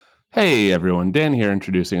Hey everyone, Dan here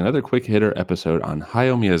introducing another quick hitter episode on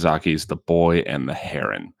Hayao Miyazaki's The Boy and the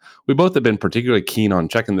Heron. We both have been particularly keen on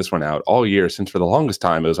checking this one out all year since for the longest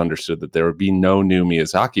time it was understood that there would be no new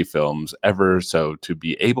Miyazaki films ever, so to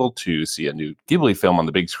be able to see a new Ghibli film on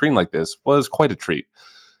the big screen like this was quite a treat.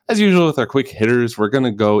 As usual with our quick hitters, we're going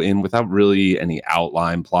to go in without really any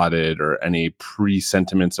outline plotted or any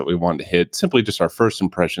pre-sentiments that we want to hit, simply just our first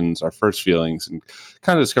impressions, our first feelings, and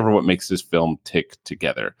kind of discover what makes this film tick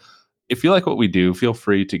together. If you like what we do, feel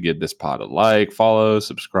free to give this pod a like, follow,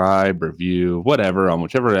 subscribe, review, whatever, on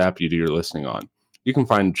whichever app you do your listening on. You can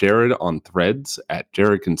find Jared on Threads at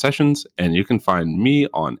Jared Concessions, and you can find me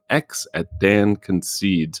on X at Dan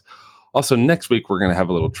Concedes. Also, next week, we're going to have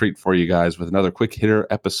a little treat for you guys with another quick hitter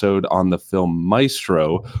episode on the film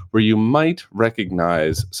Maestro, where you might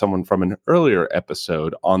recognize someone from an earlier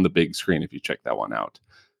episode on the big screen if you check that one out.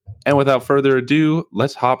 And without further ado,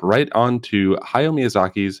 let's hop right on to Hayao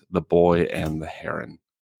Miyazaki's The Boy and the Heron.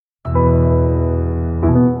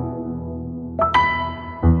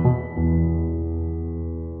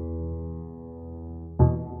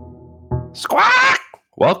 Squawk!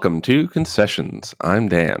 Welcome to Concessions. I'm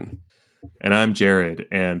Dan. And I'm Jared,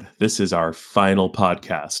 and this is our final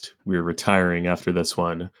podcast. We're retiring after this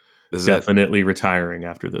one. This is Definitely retiring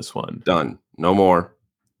after this one. Done. No more.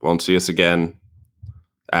 Won't see us again.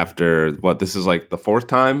 After this is like the fourth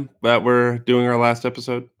time that we're doing our last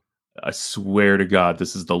episode? I swear to God,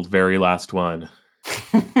 this is the very last one.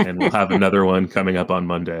 And we'll have another one coming up on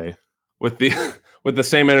Monday. With the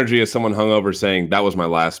same energy as someone hungover saying, that was my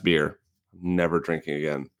last beer. Never drinking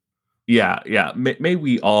again. Yeah. May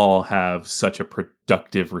we all have such a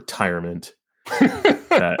productive retirement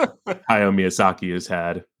that Hayao Miyazaki has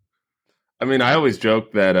had. I mean, I always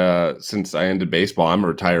joke that since I ended baseball, I'm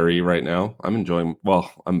a retiree right now.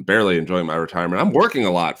 I'm barely enjoying my retirement. I'm working a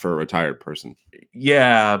lot for a retired person.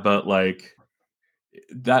 Yeah, but like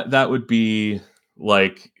that would be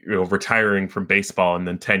like, retiring from baseball and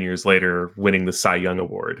then 10 years later winning the Cy Young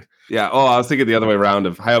Award. Yeah. Oh, I was thinking the other way around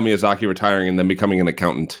of Hayao Miyazaki retiring and then becoming an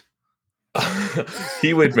accountant.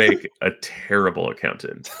 He would make a terrible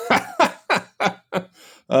accountant.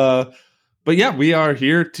 But yeah, we are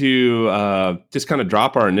here to just kind of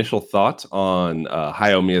drop our initial thoughts on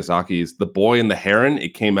Hayao Miyazaki's The Boy and the Heron.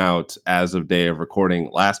 It came out as of day of recording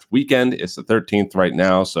last weekend. It's the 13th right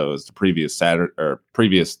now, so it's the previous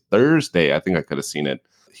Thursday. I think I could have seen it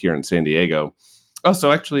here in San Diego. Oh,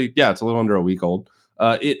 so actually, yeah, it's a little under a week old.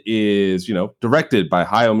 It is, directed by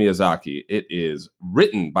Hayao Miyazaki. It is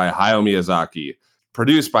written by Hayao Miyazaki,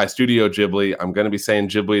 produced by Studio Ghibli. I'm going to be saying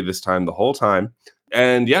Ghibli this time the whole time.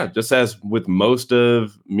 And yeah, just as with most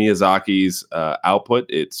of Miyazaki's output,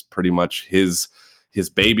 it's pretty much his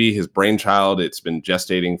baby, his brainchild. It's been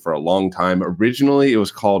gestating for a long time. Originally, it was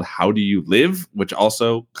called How Do You Live, which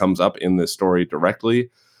also comes up in this story directly.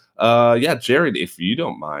 Jared, if you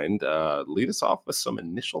don't mind, lead us off with some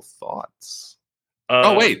initial thoughts.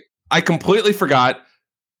 Oh, wait, I completely forgot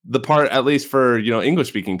the part, at least for,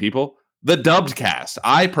 English-speaking people, the dubbed cast.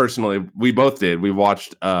 We both did. We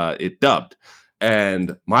watched it dubbed.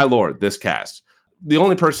 And my Lord, this cast. The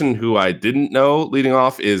only person who I didn't know leading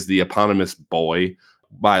off is the eponymous Boy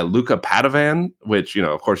by Luca Padovan, which,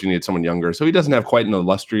 of course you need someone younger. So he doesn't have quite an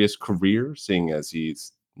illustrious career, seeing as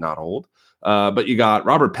he's not old. But you got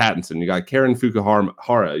Robert Pattinson, you got Karen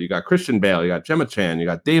Fukuhara, you got Christian Bale, you got Gemma Chan, you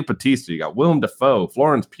got Dave Bautista, you got Willem Dafoe,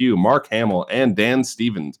 Florence Pugh, Mark Hamill, and Dan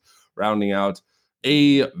Stevens, rounding out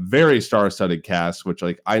a very star-studded cast, which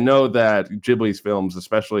I know that Ghibli's films,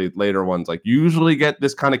 especially later ones, usually get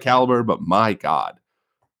this kind of caliber, but my God.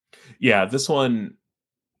 Yeah, this one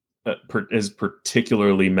is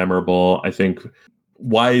particularly memorable. I think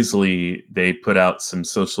wisely they put out some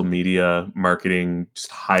social media marketing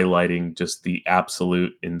just highlighting just the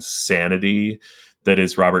absolute insanity that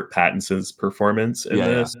is Robert Pattinson's performance in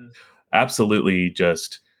this. Yeah. Absolutely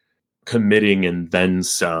just committing and then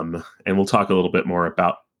some. And we'll talk a little bit more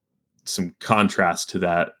about some contrast to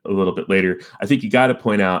that a little bit later. I think you got to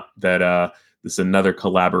point out that this is another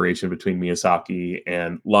collaboration between Miyazaki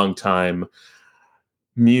and longtime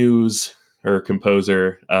muse or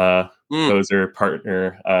composer,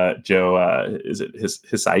 partner, Joe, is it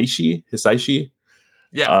Hisaishi?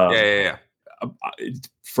 Yeah.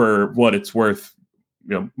 For what it's worth,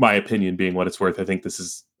 my opinion being what it's worth, I think this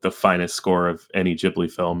is the finest score of any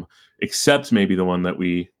Ghibli film, except maybe the one that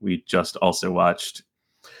we just also watched,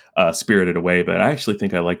 Spirited Away. But I actually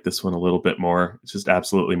think I like this one a little bit more. It's just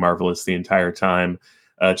absolutely marvelous the entire time.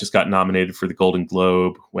 Just got nominated for the Golden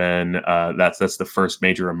Globe when that's the first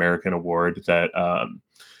major American award that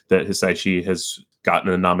Hisaishi has gotten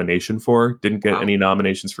a nomination for. Didn't get any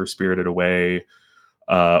nominations for Spirited Away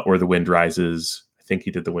or The Wind Rises. I think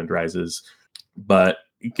he did The Wind Rises. But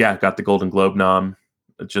yeah, got the Golden Globe nom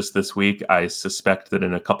just this week. I suspect that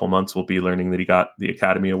in a couple months we'll be learning that he got the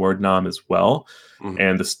Academy Award nom as well. Mhm.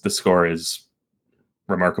 And the score is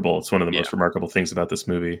remarkable. It's one of the Yeah. most remarkable things about this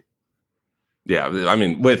movie. Yeah. I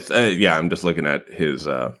mean, with I'm just looking at his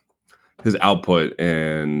output,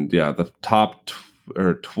 and yeah, the top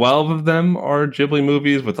or 12 of them are Ghibli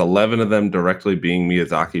movies, with 11 of them directly being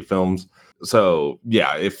Miyazaki films. So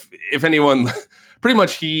yeah, if anyone, pretty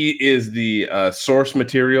much he is the source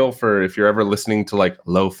material for if you're ever listening to like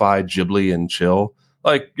lo-fi Ghibli and chill,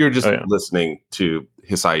 like you're just Oh yeah. listening to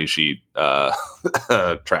Hisaishi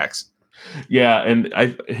tracks. Yeah, and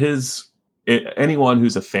anyone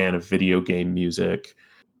who's a fan of video game music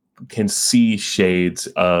can see shades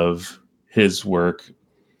of his work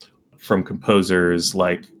from composers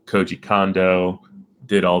like Koji Kondo,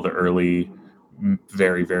 did all the early,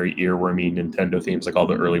 very, very earwormy Nintendo themes, like all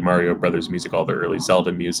the early Mario Brothers music, all the early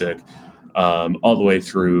Zelda music, all the way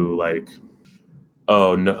through like,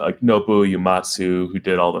 like Nobuo Uematsu, who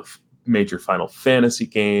did all the major Final Fantasy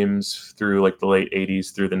games through like the late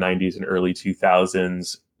 80s through the 90s and early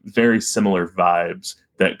 2000s. Very similar vibes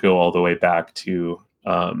that go all the way back to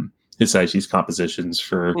Hisaishi's compositions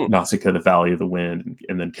for Hmm. Nausicaa, the Valley of the Wind,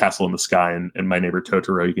 and then Castle in the Sky and My Neighbor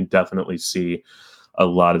Totoro. You can definitely see a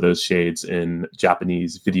lot of those shades in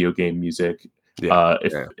Japanese video game music. Yeah,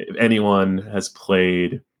 If anyone has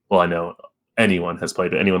played, well, I know anyone has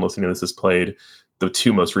played, anyone listening to this has played the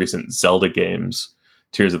two most recent Zelda games,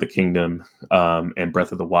 Tears of the Kingdom and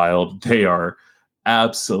Breath of the Wild. They are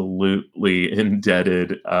absolutely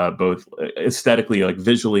indebted, both aesthetically, like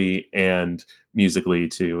visually and musically,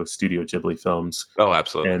 to Studio Ghibli films. Oh,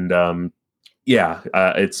 absolutely. And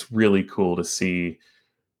it's really cool to see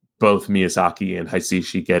both Miyazaki and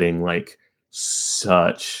Hisaishi getting like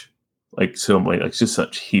such like so many like just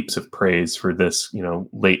such heaps of praise for this,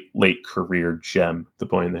 late career gem, The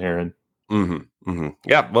Boy and the Heron.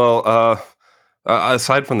 Yeah. Well,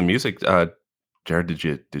 aside from the music, Jared,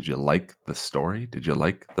 did you like the story? Did you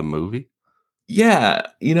like the movie? Yeah,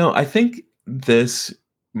 I think this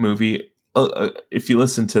movie, if you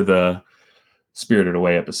listen to the Spirited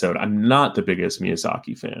Away episode, I'm not the biggest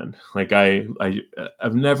Miyazaki fan. Like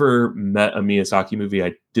I've never met a Miyazaki movie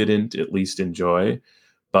I didn't at least enjoy,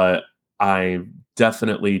 but I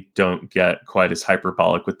definitely don't get quite as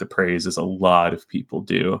hyperbolic with the praise as a lot of people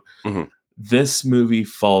do. Mhm. This movie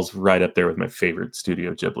falls right up there with my favorite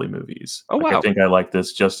Studio Ghibli movies. Oh, Like I wow. think I like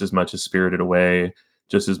this just as much as Spirited Away,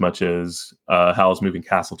 just as much as Howl's Moving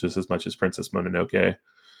Castle, just as much as Princess Mononoke.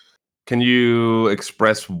 Can you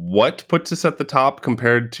express what puts us at the top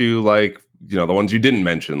compared to, like, the ones you didn't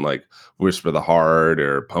mention, like Whisper the Heart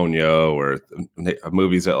or Ponyo, or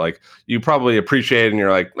movies that like you probably appreciate and you're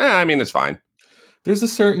like, I mean, it's fine. There's a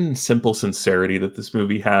certain simple sincerity that this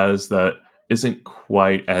movie has that isn't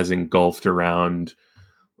quite as engulfed around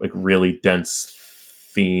like really dense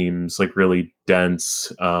themes, like really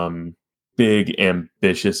dense, big,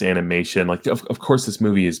 ambitious animation. Like, of course, this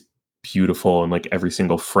movie is beautiful and like every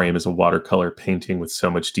single frame is a watercolor painting with so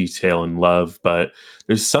much detail and love. But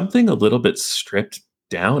there's something a little bit stripped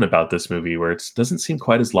down about this movie where it doesn't seem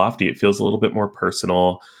quite as lofty. It feels a little bit more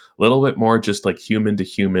personal, a little bit more just like human to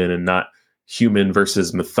human and not human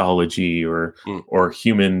versus mythology Mm, or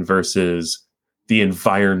human versus the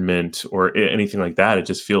environment or anything like that. It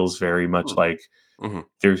just feels very much mm, like mhm,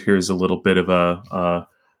 here's a little bit of a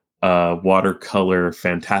watercolor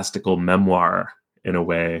fantastical memoir in a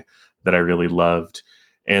way that I really loved.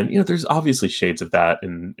 And there's obviously shades of that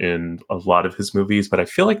in a lot of his movies, but I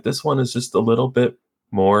feel like this one is just a little bit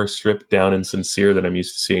more stripped down and sincere than I'm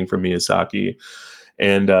used to seeing from Miyazaki.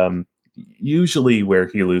 And usually where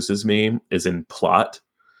he loses me is in plot,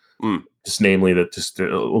 mm. just namely that just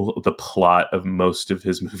the plot of most of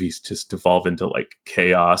his movies just devolve into like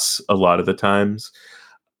chaos a lot of the times.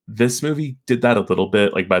 This movie did that a little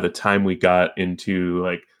bit. Like by the time we got into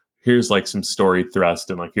like here's like some story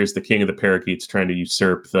thrust and like here's the king of the parakeets trying to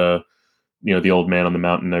usurp the old man on the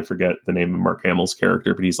mountain. I forget the name of Mark Hamill's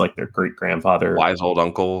character, but he's like their great grandfather, Wise old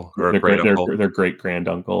uncle or their great great their uncle. their great grand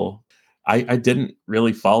uncle. I didn't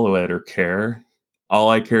really follow it or care. All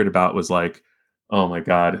I cared about was like, oh my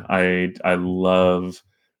god, I love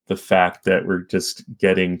the fact that we're just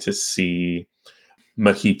getting to see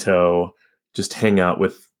Mahito just hang out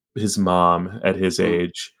with his mom at his Mm,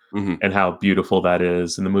 age mhm. and how beautiful that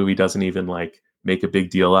is. And the movie doesn't even like make a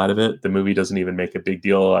big deal out of it. The movie doesn't even make a big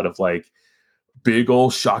deal out of like big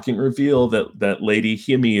old shocking reveal that Lady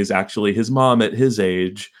Himi is actually his mom at his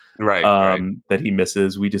age, Right, right. that he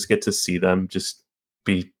misses. We just get to see them just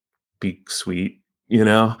be be sweet, You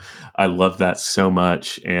know, I love that so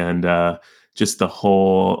much, and just the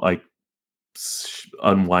whole like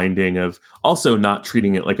unwinding of also not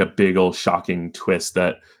treating it like a big old shocking twist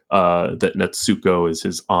that that Natsuko is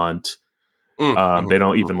his aunt. They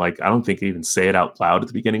don't Mhm. even like I don't think they even say it out loud at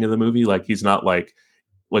the beginning of the movie. Like he's not like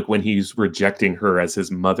when he's rejecting her as his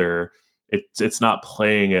mother, it's not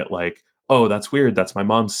playing it like, oh, that's weird, that's my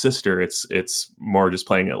mom's sister. It's more just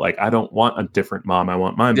playing it like I don't want a different mom, I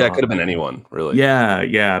want my Yeah, it could mom. have been anyone, really. Yeah,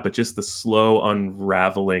 yeah, but just the slow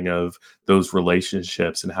unraveling of those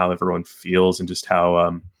relationships and how everyone feels and just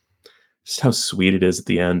how sweet it is at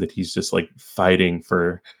the end that he's just like fighting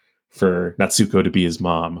for Natsuko to be his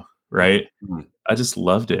mom, Mhm, right? mhm. I just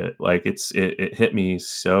loved it. Like it hit me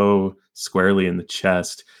so squarely in the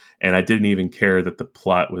chest, and I didn't even care that the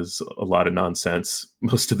plot was a lot of nonsense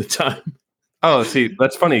most of the time. Oh, see,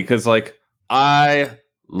 that's funny because like, I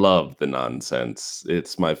love the nonsense.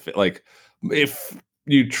 It's my like, if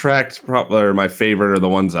you tracked probably or my favorite or the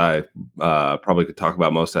ones I, probably could talk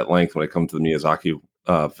about most at length when it comes to the Miyazaki,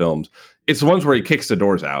 films, it's the ones where he kicks the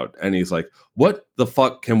doors out and he's like, "What the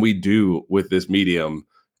fuck can we do with this medium?"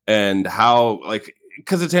 And how like,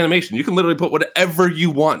 because it's animation, you can literally put whatever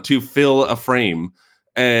you want to fill a frame,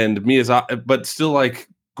 and Miyazaki but still, like,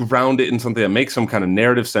 ground it in something that makes some kind of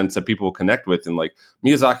narrative sense that people will connect with. And like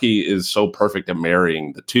Miyazaki is so perfect at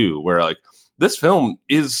marrying the two, where like this film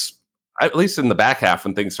is, at least in the back half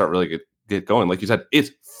when things start really get going, like you said,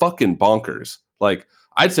 it's fucking bonkers. Like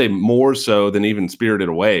I'd say more so than even Spirited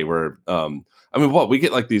Away, where I mean, what we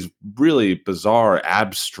get like these really bizarre,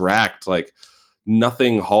 abstract, like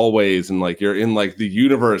nothing hallways, and like you're in like the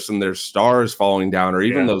universe and there's stars falling down, or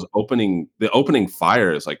even Yeah. those opening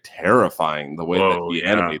fire is like terrifying, the way that Whoa, he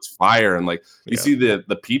yeah. animates fire. And like you Yeah. see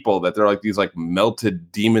the people that they're like these like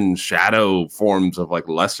melted demon shadow forms of like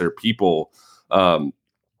lesser people.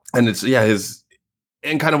 And it's yeah, his,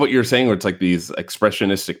 and kind of what you're saying, where it's like these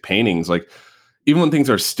expressionistic paintings, like even when things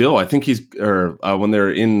are still, I think he's, or when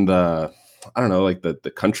they're in the, I don't know, like the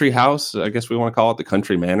country house, I guess we want to call it, the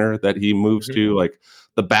country manor that he moves Mhm. to, like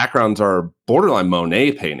the backgrounds are borderline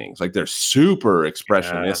Monet paintings, like they're super Yeah.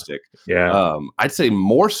 expressionistic. Yeah. I'd say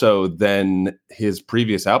more so than his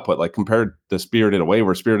previous output, like compared to Spirited Away,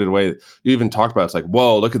 where Spirited Away, you even talked about, it's like,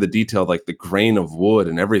 whoa, look at the detail, like the grain of wood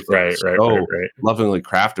and everything Right, is right, right, so right. lovingly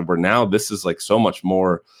crafted. Where now this is like so much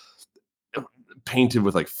more painted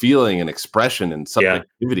with like feeling and expression and Yeah.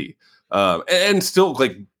 subjectivity, and still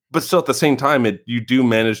like, but still at the same time, it, you do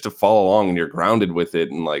manage to follow along and you're grounded with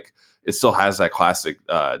it, and like it still has that classic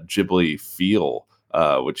Ghibli feel,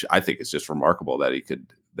 which I think is just remarkable that he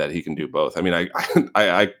can do both. I mean,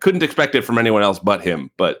 I couldn't expect it from anyone else but him,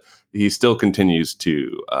 but he still continues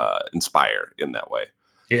to inspire in that way. Um,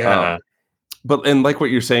 Yeah. but and like what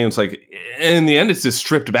you're saying, it's like in the end, it's this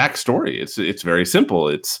stripped back story. It's very simple.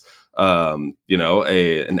 It's you know,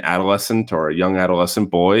 a an adolescent or a young adolescent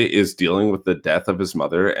boy is dealing with the death of his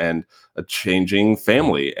mother and a changing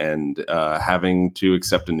family, and having to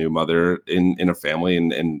accept a new mother in a family,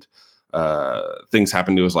 and things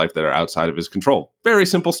happen to his life that are outside of his control. Very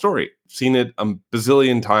simple story. Seen it a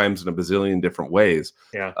bazillion times in a bazillion different ways.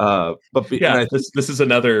 Yeah. And Yeah. I think This is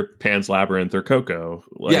another Pan's Labyrinth or Coco.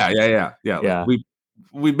 yeah, Like, yeah. Like yeah.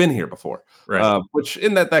 we've been here before. Right. Which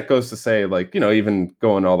in that goes to say, like, you know, even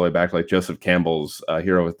going all the way back, like Joseph Campbell's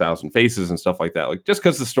Hero with a Thousand Faces and stuff like that. Like just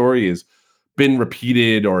because the story has been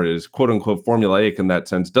repeated or is quote unquote formulaic in that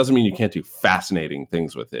sense, doesn't mean you can't do fascinating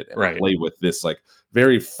things with it and Right. play with this like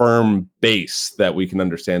very firm base that we can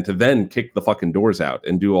understand, to then kick the fucking doors out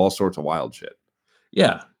and do all sorts of wild shit.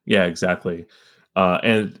 Yeah. Yeah, exactly.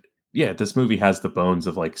 And yeah, this movie has the bones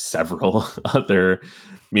of like several other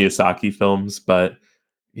Miyazaki films, but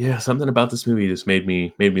yeah, something about this movie just made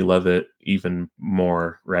me love it even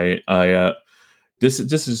more, right? I this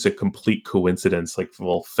is a complete coincidence, like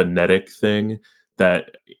well, phonetic thing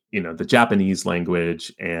that you know the Japanese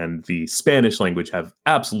language and the Spanish language have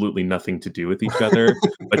absolutely nothing to do with each other,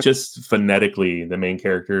 but just phonetically, the main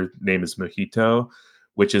character name is Mojito,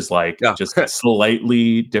 which is like Yeah. just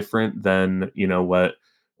slightly different than you know what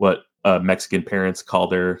Mexican parents call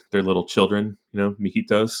their little children, you know,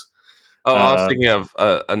 mijitos. Oh, I was Uh, thinking of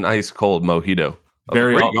a nice cold mojito. I was like,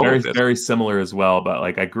 very where are you going very with this? very similar as well, but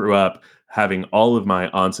like I grew up having all of my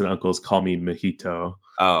aunts and uncles call me Mojito,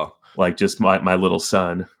 Oh, like just my little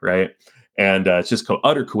son, right? And it's just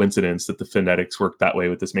utter coincidence that the phonetics work that way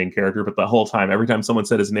with this main character. But the whole time, every time someone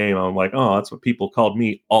said his name, I'm like, oh, that's what people called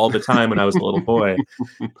me all the time when I was a little boy.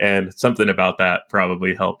 And something about that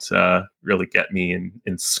probably helped really get me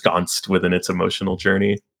ensconced within its emotional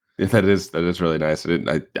journey. yeah, that is really nice. I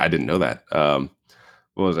didn't know that.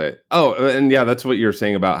 what was it? Oh, and yeah, that's what you're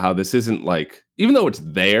saying about how this isn't like, even though it's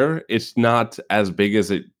there, it's not as big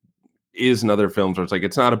as it is in other films where it's like,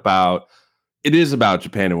 it's not about, it is about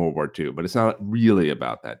Japan in World War II, but it's not really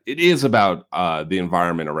about that. It is about the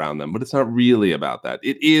environment around them, but it's not really about that.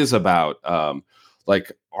 It is about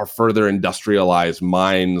like our further industrialized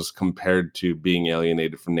minds compared to being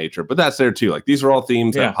alienated from nature. But that's there too. Like these are all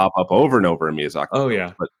themes that Yeah. pop up over and over in Miyazaki Oh films.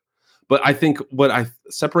 yeah. But I think what I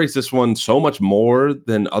separates this one so much more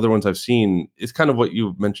than other ones I've seen is kind of what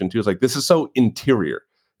you mentioned too. Is like this is so interior.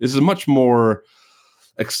 This is much more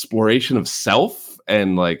exploration of self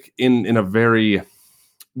and like in a very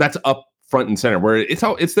that's up front and center where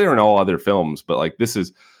it's there in all other films, but like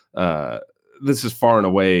uh this is far and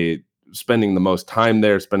away spending the most time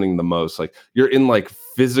there, spending the most like you're in like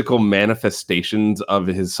physical manifestations of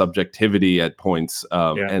his subjectivity at points,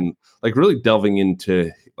 Yeah. and like really delving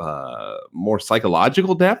into more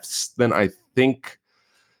psychological depths than I think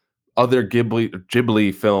other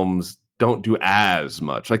Ghibli films don't do as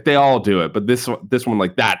much. Like they all do it, but this one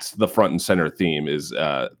like that's the front and center theme is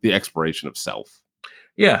the exploration of self.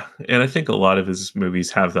 Yeah, and I think a lot of his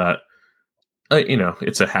movies have that.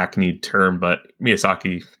 It's a hackneyed term, but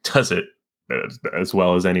Miyazaki does it as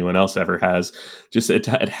well as anyone else ever has. Just it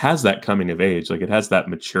has that coming of age, like it has that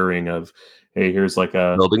maturing of, hey, here's like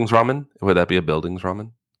a Buildings ramen? Would that be a buildings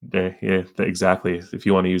ramen? yeah, exactly. If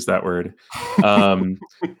you want to use that word, um,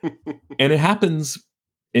 and it happens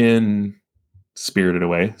in Spirited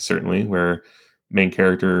Away, certainly, where main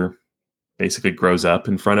character basically grows up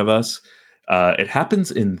in front of us. It happens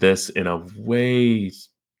in this in a way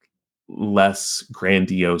less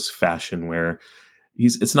grandiose fashion where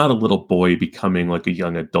it's not a little boy becoming like a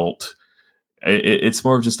young adult. It's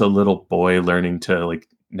more of just a little boy learning to like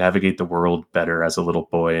navigate the world better as a little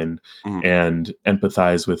boy Mhm, and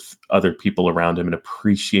empathize with other people around him and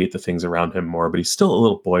appreciate the things around him more, but he's still a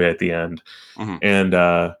little boy at the end. mhm. And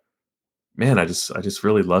man, I just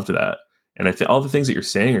really loved that. And I think all the things that you're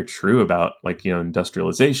saying are true about like,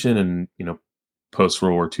 industrialization and, post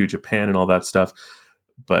World War II Japan and all that stuff.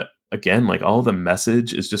 But again, like all the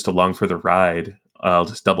message is just along for the ride. I'll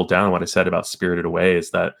just double down on what I said about Spirited Away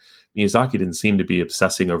is that Miyazaki didn't seem to be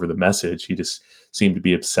obsessing over the message. He just seemed to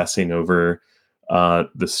be obsessing over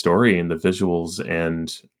the story and the visuals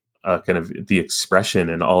and kind of the expression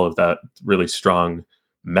and all of that really strong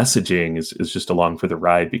messaging is just along for the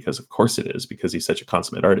ride because of course it is because he's such a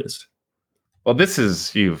consummate artist. Well,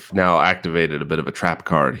 you've now activated a bit of a trap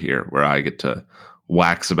card here where I get to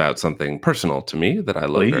wax about something personal to me that I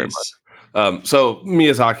love very much. Please. So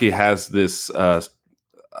Miyazaki has this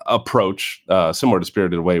approach similar to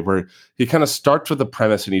Spirited Away, where he kind of starts with a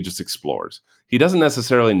premise and he just explores. He doesn't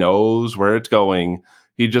necessarily knows where it's going.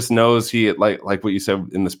 He just knows like what you said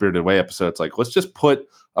in the Spirited Away episode. It's like let's just put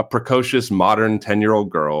a precocious modern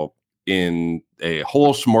 10-year-old girl in a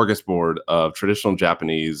whole smorgasbord of traditional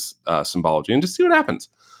Japanese symbology and just see what happens.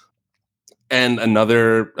 And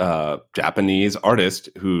another Japanese artist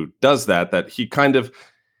who does that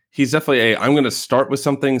he's definitely I'm going to start with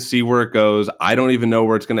something, see where it goes. I don't even know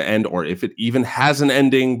where it's going to end or if it even has an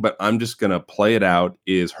ending, but I'm just going to play it out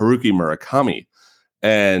is Haruki Murakami.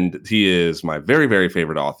 And he is my very, very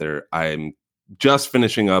favorite author. I'm just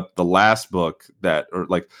finishing up the last book or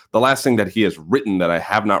like the last thing that he has written that I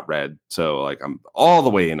have not read. So like I'm all the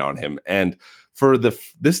way in on him. And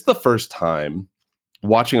this is the first time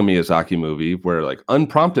watching a Miyazaki movie where like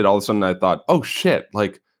unprompted, all of a sudden I thought, oh shit,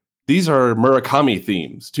 like these are Murakami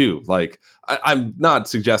themes too. Like I'm not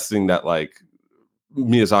suggesting that like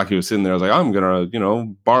Miyazaki was sitting there, I was like, I'm gonna,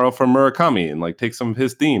 borrow from Murakami and like take some of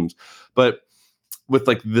his themes. But with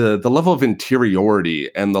like the level of interiority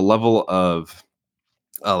and the level of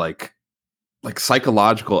like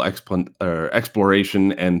psychological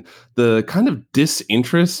exploration and the kind of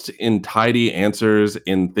disinterest in tidy answers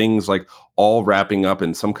in things like all wrapping up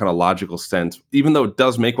in some kind of logical sense, even though it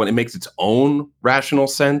does make one, it makes its own rational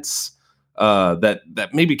sense that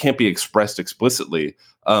maybe can't be expressed explicitly.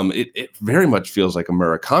 It very much feels like a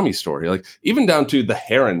Murakami story. Like even down to the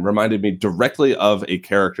Heron reminded me directly of a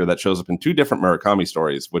character that shows up in two different Murakami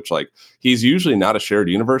stories, which like he's usually not a shared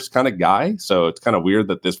universe kind of guy. So it's kind of weird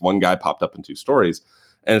that this one guy popped up in two stories.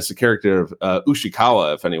 And it's the character of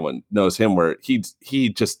Ushikawa, if anyone knows him, where he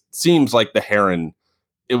just seems like the Heron.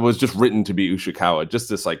 It was just written to be Ushikawa, just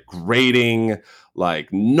this like grating,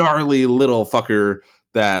 like gnarly little fucker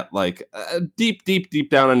that like deep, deep, deep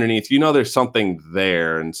down underneath, there's something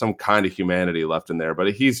there and some kind of humanity left in there,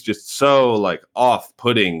 but he's just so like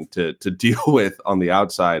off-putting to deal with on the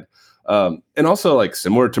outside. And also like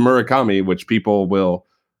similar to Murakami, which people will,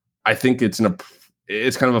 I think it's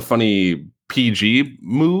kind of a funny PG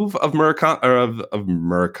move of of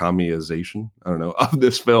Murakamiization. I don't know of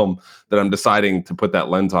this film that I'm deciding to put that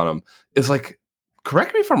lens on him is like,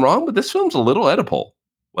 correct me if I'm wrong, but this film's a little Oedipal.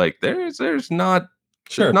 Like there's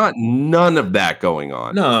Sure. not none of that going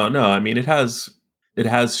on. No, no. I mean, it has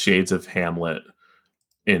shades of Hamlet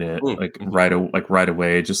in it, like Mhm. right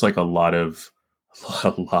away, just like a lot of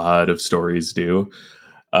stories do.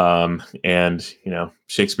 And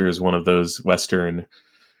Shakespeare is one of those Western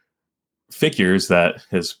figures that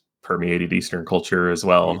has permeated Eastern culture as Mhm.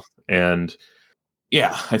 well. And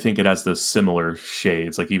yeah, I think it has those similar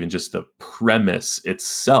shades. Like even just the premise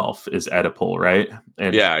itself is Oedipal, right?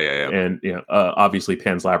 And Yeah, yeah, yeah. obviously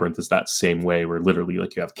Pan's Labyrinth is that same way, where literally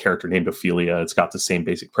like you have a character named Ophelia. It's got the same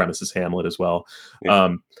basic premise as Hamlet as well. Yeah.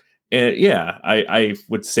 Um, and yeah, I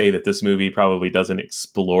would say that this movie probably doesn't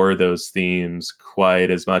explore those themes quite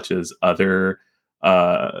as much as other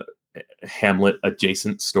uh, Hamlet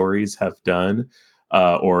adjacent stories have done.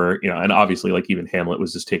 And obviously, like even Hamlet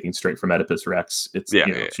was just taking straight from Oedipus Rex. It's Yeah,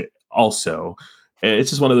 yeah, also,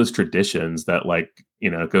 it's just one of those traditions that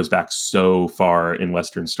goes back so far in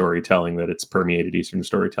Western storytelling that it's permeated Eastern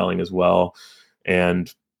storytelling as well.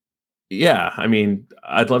 And yeah, I mean,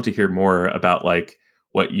 I'd love to hear more about like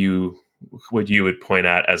what you what you would point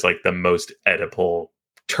at as like the most Oedipal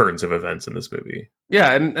turns of events in this movie.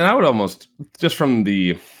 yeah. And I would almost just from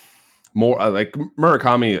the more like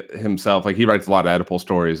Murakami himself, like he writes a lot of Oedipal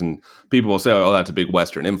stories, and people will say, "Oh, that's a big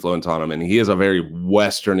Western influence on him," and he is a very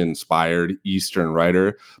Western-inspired Eastern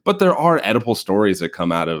writer. But there are Oedipal stories that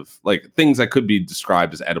come out of like things that could be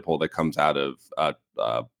described as Oedipal that comes out of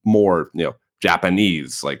more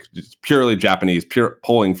Japanese, like just purely Japanese, pure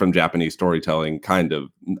pulling from Japanese storytelling kind of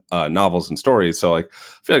novels and stories. So like,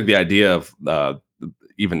 I feel like the idea of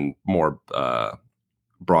even more.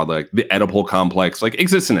 Broadly, like the Oedipal complex, like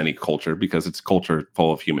exists in any culture because it's a culture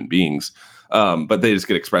full of human beings, but they just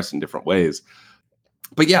get expressed in different ways.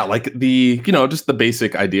 But yeah, like just the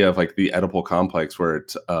basic idea of like the Oedipal complex, where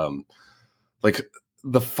it's like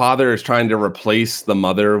the father is trying to replace the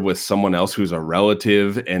mother with someone else who's a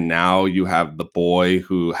relative, and now you have the boy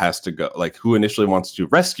who has to go, like who initially wants to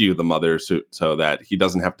rescue the mother so that he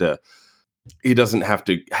doesn't have to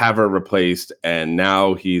have her replaced, and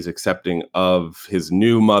now he's accepting of his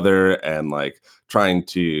new mother and like trying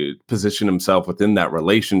to position himself within that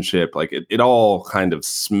relationship. Like it all kind of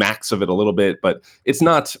smacks of it a little bit, but it's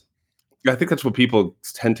not. I think that's what people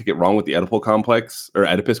tend to get wrong with the Oedipal complex or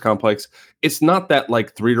Oedipus complex. It's not that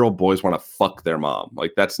like 3-year-old boys want to fuck their mom.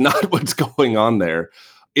 Like that's not what's going on there.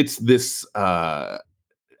 It's this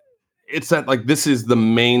it's that like this is the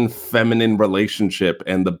main feminine relationship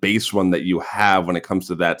and the base one that you have when it comes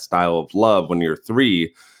to that style of love when you're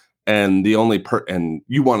 3, and the only and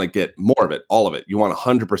you want to get more of it, all of it. You want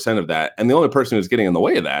 100% of that, and the only person who's getting in the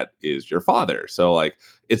way of that is your father. So like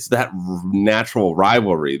it's that natural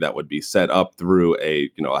rivalry that would be set up through a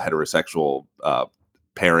heterosexual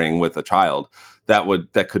pairing with a child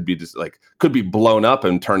that could be just like could be blown up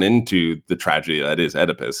and turn into the tragedy that is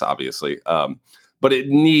Oedipus, obviously. But it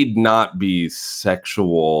need not be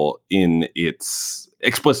sexual in its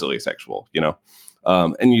explicitly sexual.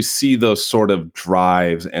 And you see those sort of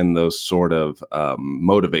drives and those sort of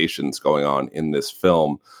motivations going on in this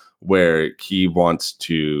film, where he wants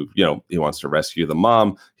to rescue the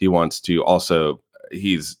mom.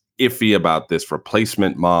 He's iffy about this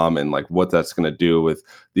replacement mom and like what that's going to do with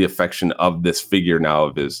the affection of this figure now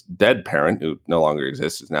of his dead parent who no longer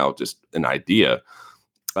exists, is now just an idea.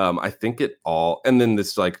 I think it all, and then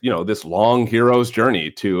this this long hero's journey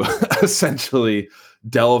to essentially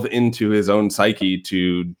delve into his own psyche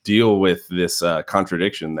to deal with this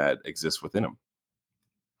contradiction that exists within him,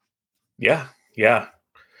 Yeah, yeah.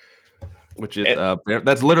 which is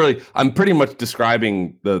that's literally, I'm pretty much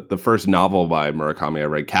describing the first novel by Murakami I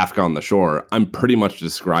read, Kafka on the Shore. I'm pretty much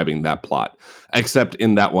describing that plot, except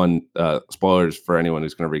in that one, spoilers for anyone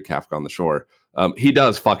who's going to read Kafka on the Shore. He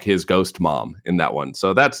does fuck his ghost mom in that one,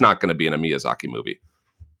 so that's not going to be in a Miyazaki movie.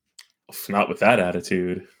 Not with that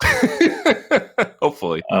attitude.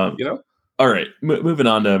 Hopefully, Um, you know. all right, moving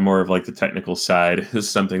on to more of like the technical side. This is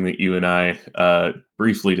something that you and I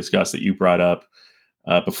briefly discussed that you brought up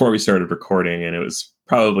before we started recording, and it was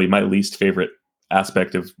probably my least favorite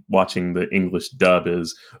aspect of watching the English dub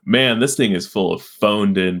is, man, this thing is full of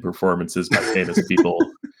phoned in performances by famous people.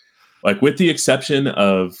 Like with the exception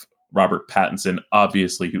of Robert Pattinson,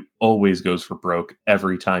 obviously, who always goes for broke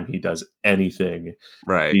every time he does anything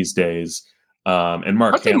Right. these days. And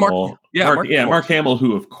Mark I'd say Mark. Hamill, Yeah, Mark Hamill. Mark Hamill,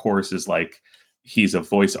 who of course is like he's a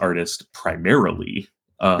voice artist primarily.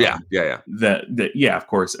 Yeah, yeah, yeah. That yeah, of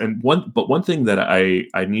course. And one thing that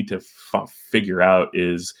I need to figure out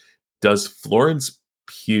is does Florence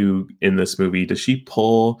Pugh in this movie, does she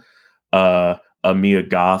pull a Mia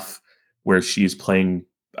Goth where she's playing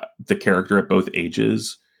the character at both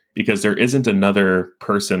ages? Because there isn't another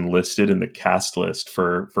person listed in the cast list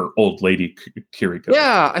for old lady Kiriko.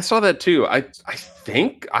 Yeah, I saw that too. I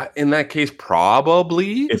think in that case,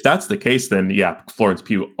 probably. If that's the case, then yeah, Florence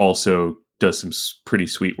Pugh also does some pretty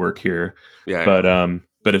sweet work here. Yeah.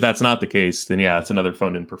 But if that's not the case, then yeah, it's another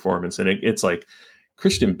phone-in performance, and it's like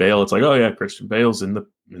Christian Bale. It's like, oh yeah, Christian Bale's in the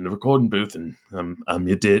recording booth, and I'm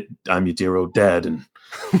your dear old dad, and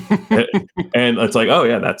and it's like, oh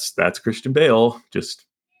yeah, that's Christian Bale just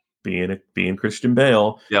being Christian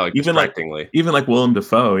Bale. Yeah, like distractingly. Even like Willem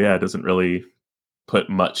Dafoe, yeah, doesn't really put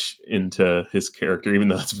much into his character, even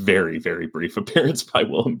though it's very, very brief appearance by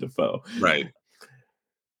Willem Dafoe. Right.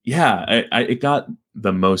 Yeah, it got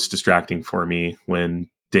the most distracting for me when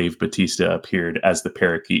Dave Bautista appeared as the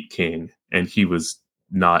Parakeet King, and he was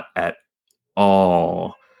not at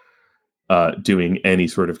all doing any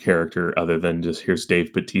sort of character other than just here's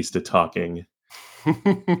Dave Bautista talking,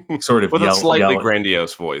 sort of with a slightly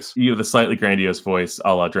grandiose voice. The slightly grandiose voice,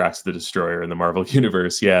 a la Drax the Destroyer in the Marvel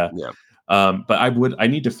Universe. Yeah. Yeah. But I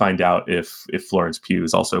need to find out if Florence Pugh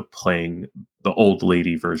is also playing the old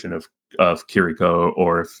lady version of Kiriko,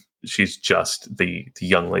 or if she's just the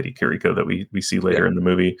young lady Kiriko that we see later in the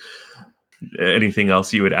movie. Anything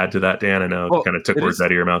else you would add to that, Dan? I know I kind of took words out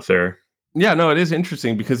of your mouth there. Yeah, no, it is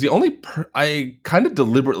interesting because the only I kind of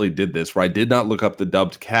deliberately did this where I did not look up the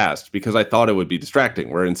dubbed cast because I thought it would be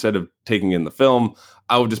distracting. Where instead of taking in the film,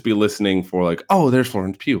 I would just be listening for like, oh, there's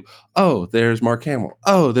Florence Pugh, oh, there's Mark Hamill,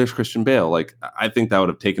 oh, there's Christian Bale. Like, I think that would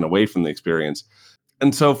have taken away from the experience.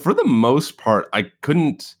 And so, for the most part, I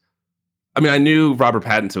couldn't. I mean, I knew Robert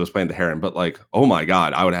Pattinson was playing the Heron, but like, oh my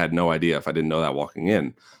god, I would have had no idea if I didn't know that walking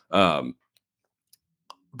in.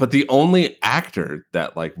 But the only actor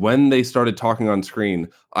that, like, when they started talking on screen,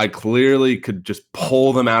 I clearly could just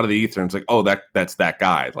pull them out of the ether and it's like, oh, that's that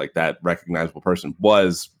guy, like that recognizable person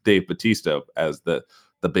was Dave Bautista as the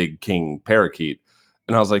big king parakeet.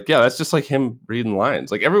 And I was like, yeah, that's just like him reading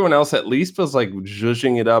lines. Like everyone else at least was like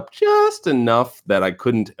zhuzhing it up just enough that I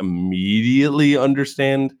couldn't immediately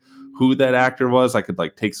understand who that actor was. I could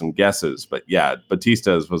like take some guesses, but yeah,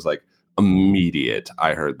 Bautista's was like immediate.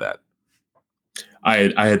 I heard that.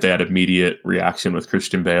 I had that immediate reaction with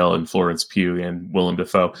Christian Bale and Florence Pugh and Willem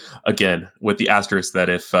Dafoe. Again, with the asterisk that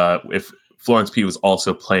if Florence Pugh was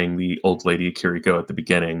also playing the old lady Kiriko at the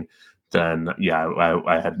beginning, then yeah,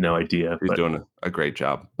 I had no idea. She's doing a great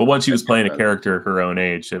job. But once she was playing a character her own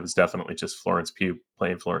age, it was definitely just Florence Pugh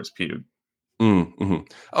playing Florence Pugh. Mm-hmm.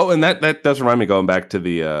 Oh, and that does remind me, going back to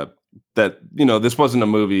the that, you know, this wasn't a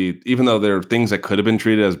movie, even though there are things that could have been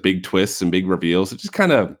treated as big twists and big reveals. It just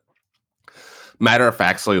kind of matter of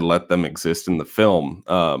factly let them exist in the film,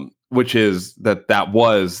 which is that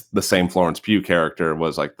was the same Florence Pugh character,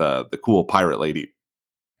 was like the cool pirate lady.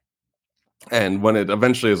 And when it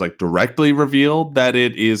eventually is like directly revealed that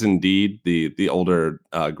it is indeed the older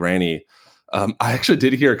granny, I actually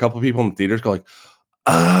did hear a couple of people in the theaters go like,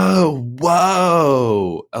 "Oh,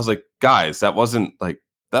 whoa!" I was like, "Guys, that was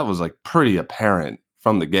like pretty apparent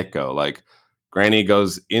from the get-go. Like, Granny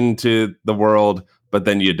goes into the world, but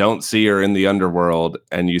then you don't see her in the underworld,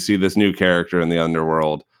 and you see this new character in the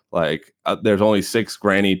underworld. Like, there's only 6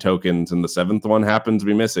 Granny tokens, and the 7th one happens to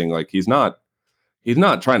be missing. Like, he's not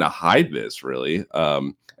trying to hide this, really.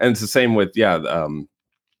 And it's the same with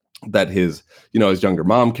that his younger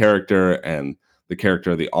mom character and the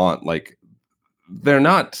character of the aunt, like, they're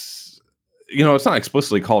not, it's not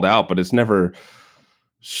explicitly called out, but it's never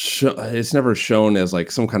shown as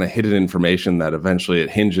like some kind of hidden information that eventually it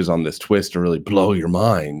hinges on this twist to really blow your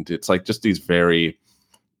mind. It's like just these very,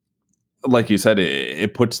 like you said,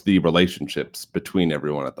 it puts the relationships between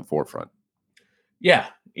everyone at the forefront. Yeah,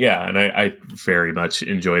 and I very much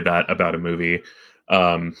enjoyed that about a movie.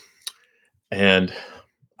 And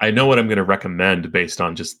I know what I'm going to recommend based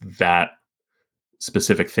on just that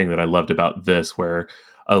specific thing that I loved about this, where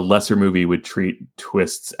a lesser movie would treat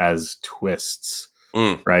twists as twists.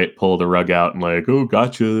 Right? Pull the rug out and like, oh,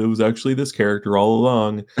 gotcha, it was actually this character all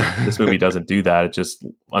along. This movie doesn't do that. It just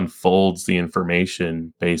unfolds the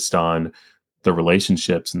information based on the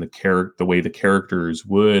relationships and the way the characters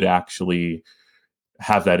would actually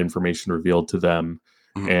have that information revealed to them,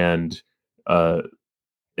 and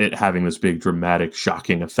it having this big dramatic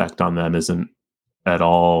shocking effect on them isn't at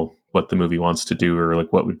all what the movie wants to do, or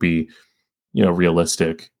like what would be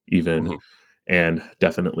realistic even. And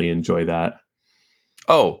definitely enjoy that.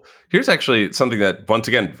 Oh, here's actually something that, once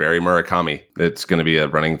again, very Murakami. It's going to be a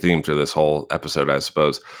running theme through this whole episode, I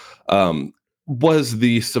suppose. Was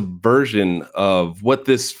the subversion of what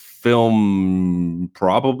this film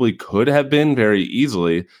probably could have been very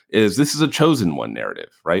easily is this is a chosen one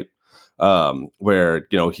narrative, right? Where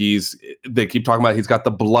they keep talking about he's got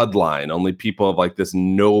the bloodline. Only people of like this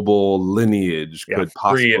noble lineage Yeah, could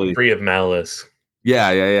possibly. free of malice.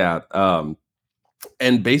 Yeah.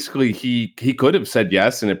 And basically he could have said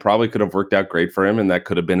yes, and it probably could have worked out great for him, and that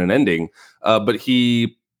could have been an ending. But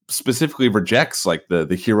he specifically rejects like the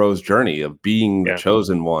hero's journey of being the Yeah.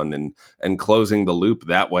 chosen one and closing the loop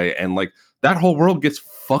that way, and like that whole world gets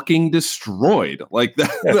fucking destroyed. Like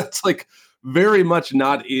that's like very much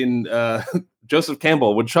not in Joseph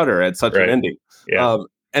Campbell would shudder at such an ending. Yeah.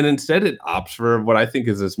 And instead it opts for what I think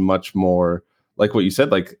is this much more, like what you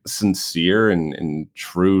said, like sincere and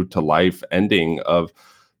true to life ending of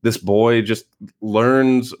this boy just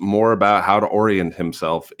learns more about how to orient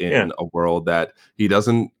himself in a world that he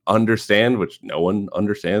doesn't understand, which no one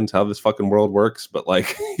understands how this fucking world works. But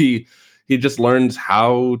like he just learns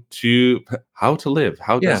how to live.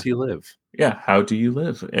 How does he live? Yeah. How do you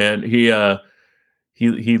live? And he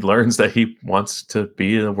learns that he wants to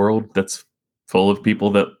be in a world that's full of people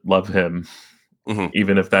that love him,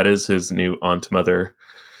 even if that is his new aunt mother.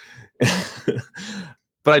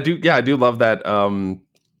 But I do love that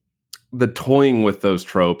the toying with those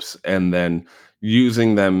tropes and then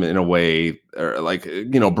using them in a way, or like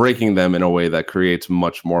breaking them in a way that creates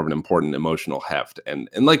much more of an important emotional heft. And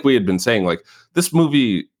like we had been saying, like this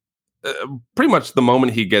movie, pretty much the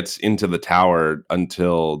moment he gets into the tower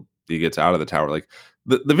until he gets out of the tower, like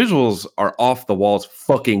the visuals are off the walls,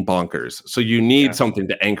 fucking bonkers. So you need something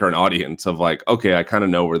to anchor an audience of like, okay, I kind of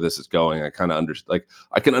know where this is going. I kind of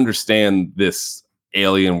I can understand this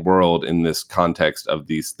alien world in this context of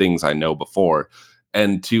these things I know before.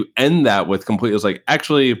 And to end that with complete, it was like,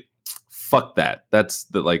 actually, fuck that. That's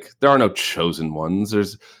like, there are no chosen ones.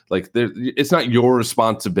 There's like, it's not your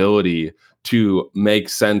responsibility to make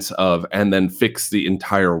sense of and then fix the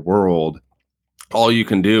entire world. All you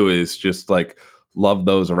can do is just like love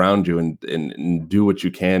those around you and do what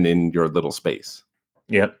you can in your little space.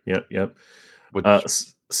 Yep. Which,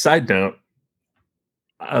 Side note,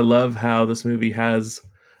 I love how this movie has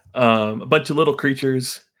a bunch of little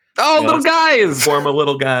creatures. little guys! Swarm of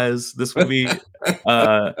little guys. This movie,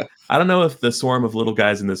 I don't know if the swarm of little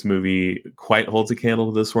guys in this movie quite holds a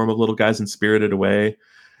candle to the swarm of little guys in Spirited Away,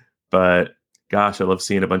 but gosh, I love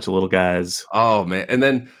seeing a bunch of little guys. Oh man, and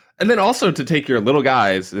then also to take your little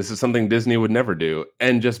guys, this is something Disney would never do,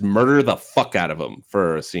 and just murder the fuck out of them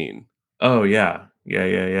for a scene. Oh yeah.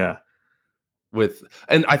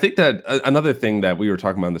 And I think that another thing that we were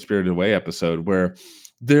talking about in the Spirited Away episode, where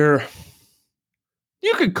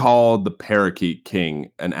you could call the Parakeet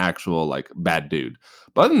King an actual like bad dude,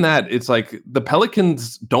 but other than that, it's like the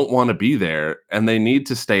pelicans don't want to be there and they need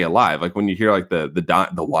to stay alive. Like when you hear like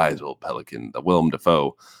the wise old pelican, the Willem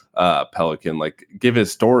Dafoe pelican, like give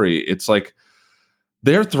his story, it's like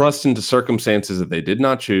they're thrust into circumstances that they did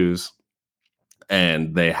not choose,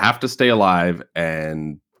 and they have to stay alive.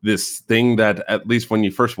 And this thing that, at least when you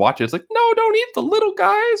first watch it, it's like, no, don't eat the little guys.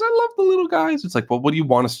 I love the little guys. It's like, well, what do you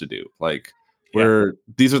want us to do? Like,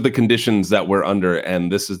 these are the conditions that we're under,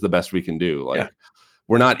 and this is the best we can do. Like,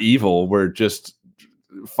 we're not evil. We're just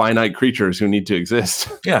finite creatures who need to exist.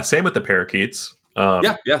 Yeah, same with the parakeets. Same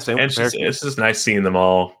with the parakeets. It's just nice seeing them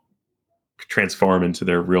all transform into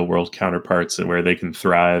their real world counterparts and where they can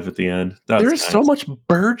thrive at the end. There's so much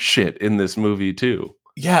bird shit in this movie too.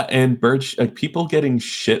 Yeah, and people getting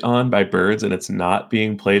shit on by birds, and it's not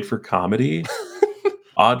being played for comedy.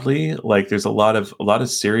 Oddly, like there's a lot of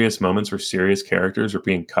serious moments where serious characters are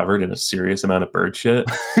being covered in a serious amount of bird shit,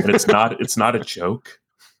 and it's not a joke.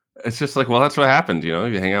 It's just like, well, that's what happens. You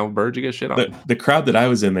hang out with birds, you get shit on. The crowd that I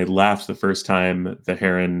was in, they laughed the first time the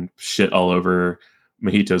heron shit all over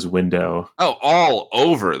Mojito's window. Oh, all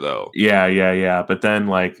over though. Yeah. But then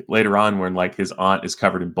like later on, when like his aunt is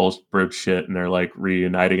covered in bird shit and they're like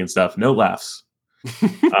reuniting and stuff, no laughs.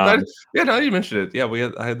 Now you mentioned it.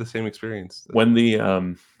 Yeah, I had the same experience. When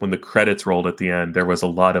the credits rolled at the end, there was a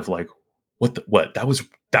lot of like, what that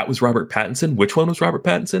was Robert Pattinson. Which one was Robert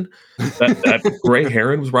Pattinson? That gray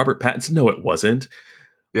heron was Robert Pattinson. No, it wasn't.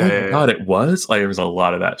 God, it was. Like there was a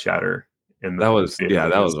lot of that chatter. That was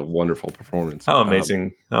a wonderful performance. How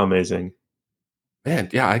amazing. Man,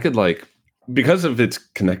 yeah, I could like, because of its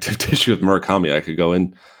connective tissue with Murakami, I could go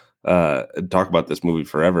in and talk about this movie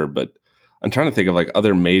forever, but I'm trying to think of like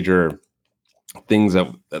other major things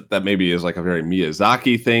that maybe is like a very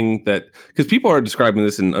Miyazaki thing, that because people are describing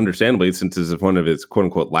this, and understandably, since this is one of his quote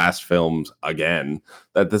unquote last films again,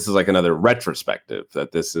 that this is like another retrospective,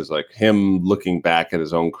 that this is like him looking back at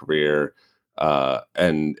his own career,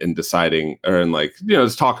 and deciding, or and like,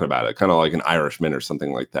 just talking about it, kind of like an Irishman or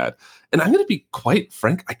something like that. And I'm going to be quite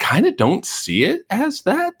frank, I kind of don't see it as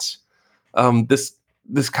that.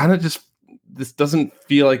 This kind of just this doesn't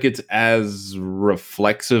feel like it's as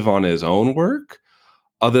reflexive on his own work,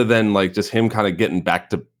 other than like just him kind of getting back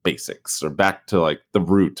to basics or back to like the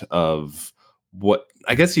root of what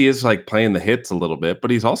I guess he is, like playing the hits a little bit,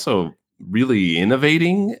 but he's also really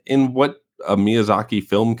innovating in what a Miyazaki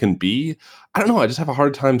film can be. I don't know. I just have a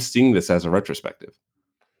hard time seeing this as a retrospective.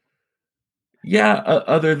 Yeah,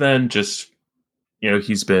 other than just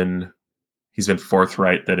he's been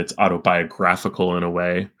forthright that it's autobiographical in a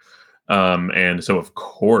way. And so, of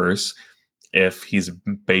course, if he's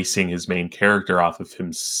basing his main character off of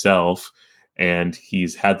himself and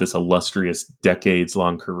he's had this illustrious decades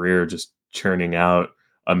long career just churning out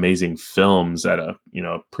amazing films at a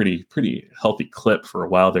pretty healthy clip for a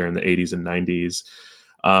while there in the 80s and 90s.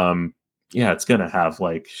 Yeah, it's gonna have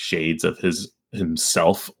like shades of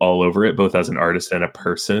himself all over it, both as an artist and a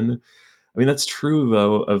person. I mean, that's true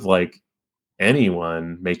though of like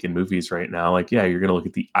anyone making movies right now. Like, yeah, you're gonna look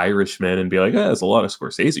at The Irishman and be like, "Oh, there's a lot of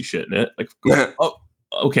Scorsese shit in it." Like, Yeah, oh,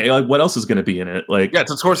 okay. Like, what else is gonna be in it? Like,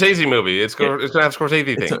 it's a Scorsese movie. it, It's gonna have Scorsese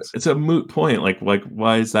it's a things. it's a moot point. Like,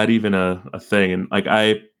 why is that even a thing? And like,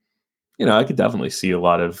 I could definitely see a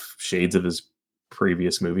lot of shades of his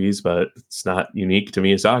previous movies, but it's not unique to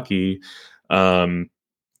Miyazaki. Um,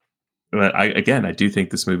 but I do think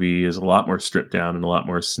this movie is a lot more stripped down and a lot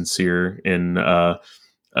more sincere in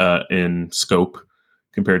scope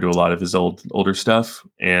compared to a lot of his older stuff.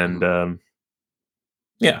 And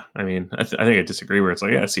yeah, I mean, I think I disagree. Where it's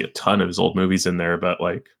like, yeah, I see a ton of his old movies in there, but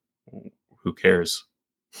like, who cares?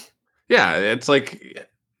 Yeah, it's like,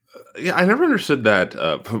 yeah, I never understood that.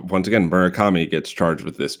 Once again, Murakami gets charged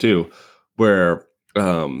with this too, where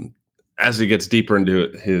as he gets deeper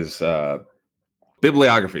into his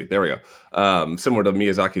bibliography, there we go. Similar to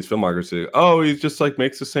Miyazaki's filmography. Oh, he just like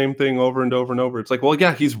makes the same thing over and over and over. It's like, well,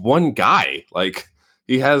 yeah, he's one guy. Like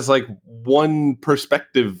he has like one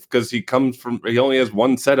perspective because he only has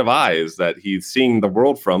one set of eyes that he's seeing the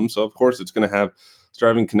world from. So of course it's going to have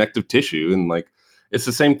striving connective tissue. And like, it's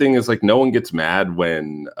the same thing as like, no one gets mad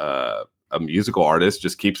when a musical artist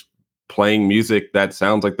just keeps playing music that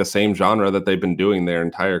sounds like the same genre that they've been doing their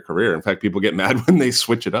entire career. In fact, people get mad when they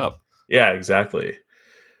switch it up. Yeah, exactly.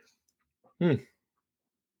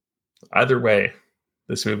 Either way,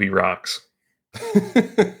 this movie rocks.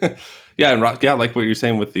 Yeah, and yeah, like what you're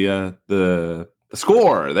saying with the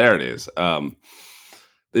score. There it is.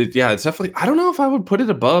 Yeah, it's definitely. I don't know if I would put it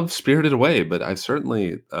above Spirited Away, but I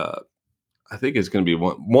certainly I think it's going to be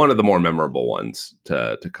one of the more memorable ones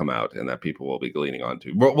to come out, and that people will be gleaning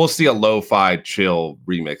onto. We'll see a lo-fi chill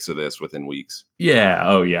remix of this within weeks. Yeah.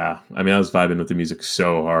 Oh, yeah. I mean, I was vibing with the music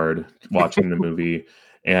so hard watching the movie,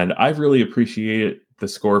 and I really appreciate the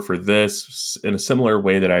score for this in a similar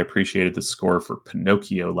way that I appreciated the score for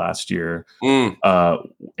Pinocchio last year, Mm.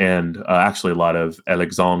 and actually a lot of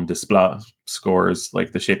Alexandre Desplat scores,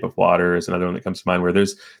 like The Shape of Water is another one that comes to mind, where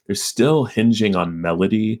there's still hinging on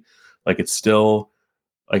melody, like it's still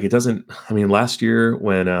like it doesn't. I mean, last year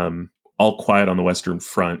when All Quiet on the Western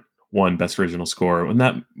Front won Best Original Score, when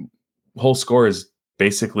that whole score is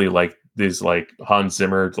basically like these like Hans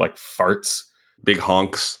Zimmer like farts, Big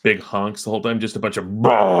honks. big honks the whole time, just a bunch of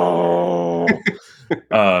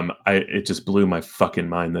it just blew my fucking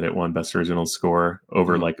mind that it won Best Original Score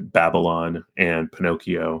over like Babylon and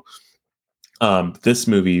Pinocchio. This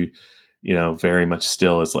movie, very much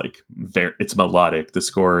still is like it's melodic. The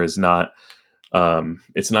score is not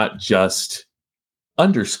it's not just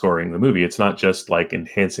underscoring the movie. It's not just like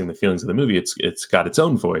enhancing the feelings of the movie. It's got its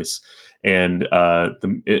own voice, and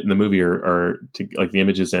the movie like the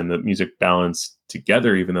images and the music balance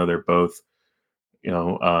together, even though they're both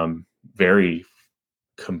very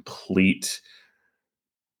complete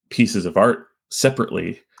pieces of art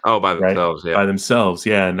separately, Oh, by right? themselves, yeah. By themselves,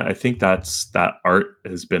 yeah. And I think that art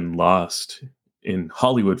has been lost in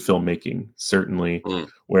Hollywood filmmaking, certainly, Mm.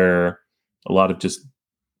 where a lot of just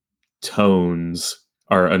tones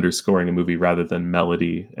are underscoring a movie rather than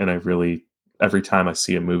melody. And every time I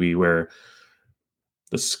see a movie where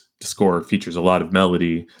the score features a lot of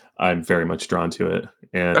melody, I'm very much drawn to it.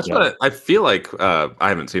 And That's what I feel like. I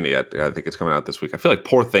haven't seen it yet. I think it's coming out this week. I feel like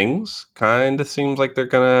Poor Things kind of seems like they're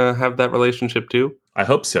gonna have that relationship too. I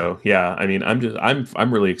hope so. Yeah. I mean,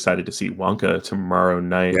 I'm really excited to see Wonka tomorrow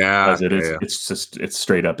night, Yeah, because yeah, yeah. it's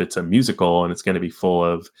straight up, it's a musical, and it's going to be full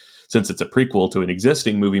of, since it's a prequel to an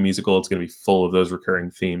existing movie musical, it's going to be full of those recurring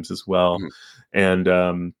themes as well. Mhm.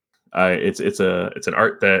 And it's an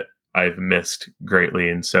art that I've missed greatly,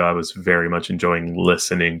 and so I was very much enjoying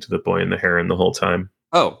listening to the Boy and the Heron the whole time.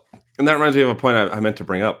 Oh, and that reminds me of a point I meant to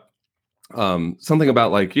bring up. Something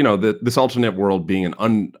about like this alternate world being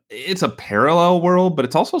it's a parallel world, but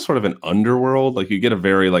it's also sort of an underworld. Like you get a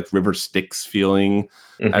very like River Styx feeling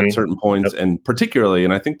at Hmm. certain points, Yep. and particularly,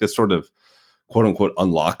 and I think this sort of quote unquote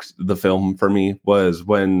unlocked the film for me was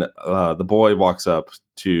when the boy walks up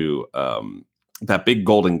to that big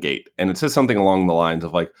golden gate, and it says something along the lines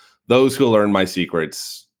of like, "Those who learn my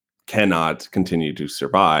secrets cannot continue to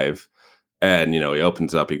survive." And he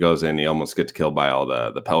opens up, he goes in, he almost gets killed by all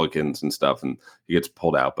the pelicans and stuff, and he gets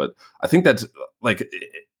pulled out. But I think that's like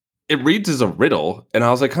it reads as a riddle, and I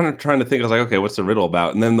was like kind of trying to think. I was like, okay, what's the riddle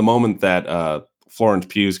about? And then the moment that Florence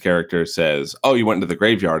Pugh's character says, "Oh, you went into the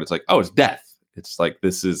graveyard," it's like, oh, it's death. It's like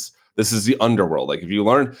this is the underworld. Like if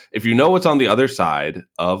you know what's on the other side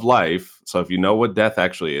of life, so if you know what death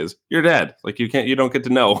actually is, you're dead. Like you don't get to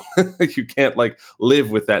know. You can't like live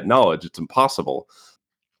with that knowledge. It's impossible.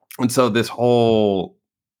 And so the whole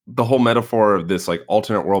metaphor of this like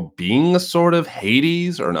alternate world being a sort of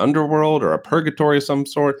Hades or an underworld or a purgatory of some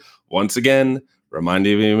sort, once again,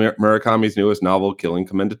 reminding me of Murakami's newest novel, Killing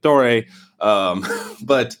Commendatore. Um,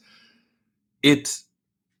 but it's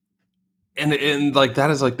and like that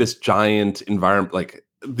is like this giant environment, like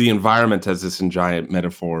the environment as this giant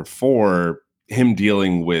metaphor for him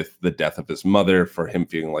dealing with the death of his mother, for him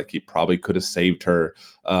feeling like he probably could have saved her.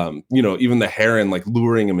 Even the heron like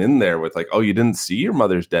luring him in there with like, oh, you didn't see your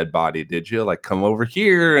mother's dead body, did you? Like, come over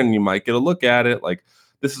here and you might get a look at it. Like,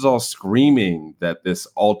 this is all screaming that this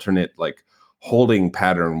alternate like holding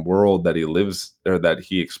pattern world that he lives or that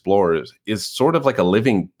he explores is sort of like a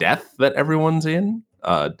living death that everyone's in.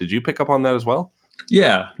 Did you pick up on that as well?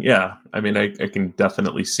 Yeah, yeah. I mean, I can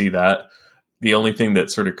definitely see that. The only thing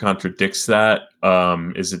that sort of contradicts that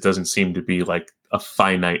is it doesn't seem to be like a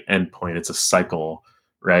finite endpoint. It's a cycle,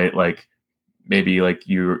 right? Like maybe like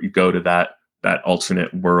you go to that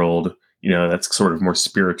alternate world, that's sort of more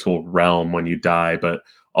spiritual realm when you die, but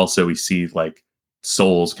also we see like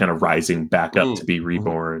souls kind of rising back up Mm, to be mhm.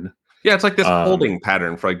 reborn. Yeah, it's like this Um, holding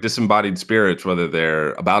pattern for like disembodied spirits, whether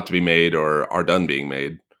they're about to be made or are done being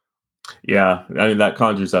made. Yeah, I mean that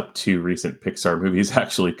conjures up two recent Pixar movies,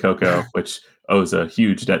 actually Coco, which owes a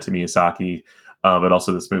huge debt to Miyazaki, but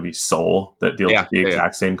also this movie Soul that deals Yeah, with the yeah, yeah.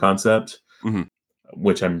 exact same concept, Mhm.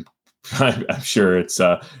 which I'm sure it's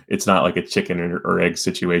not like a chicken or egg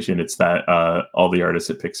situation. It's that all the artists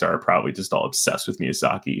at Pixar are probably just all obsessed with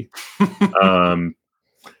Miyazaki. Um,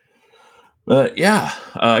 but yeah,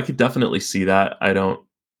 I could definitely see that. I don't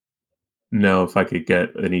know if I could get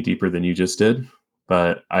any deeper than you just did,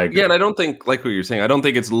 but I Yeah, and agree. I don't think like what you're saying, I don't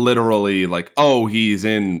think it's literally like, oh, he's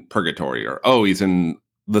in purgatory or oh, he's in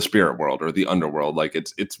the spirit world or the underworld. Like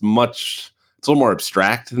it's a little more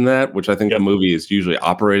abstract than that, which I think the Yep. movie is usually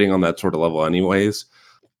operating on that sort of level anyways.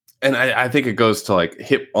 And I think it goes to like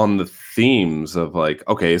hit on the themes of like,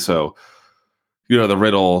 okay, so the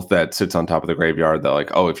riddle that sits on top of the graveyard that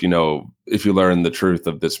like, oh, if you learn the truth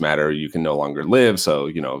of this matter, you can no longer live.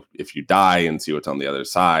 So if you die and see what's on the other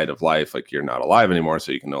side of life, like you're not alive anymore,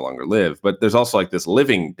 so you can no longer live. But there's also like this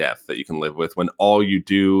living death that you can live with when all you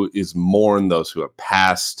do is mourn those who have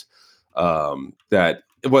passed, that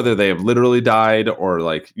whether they have literally died or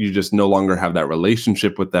like you just no longer have that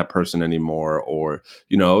relationship with that person anymore, or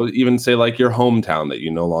even say like your hometown that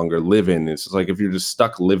you no longer live in. It's just like if you're just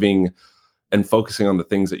stuck living and focusing on the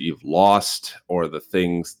things that you've lost or the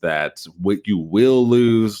things that what you will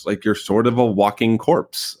lose, like you're sort of a walking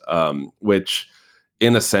corpse, which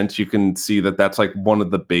in a sense you can see that that's like one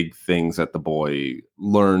of the big things that the boy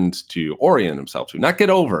learned to orient himself to, not get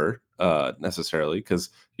over necessarily, because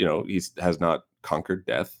he has not conquered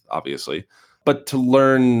death obviously, but to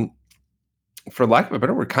learn, for lack of a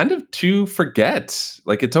better word, kind of to forget.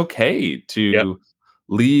 Like it's okay Yep. to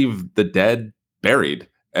leave the dead buried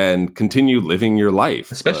and continue living your life.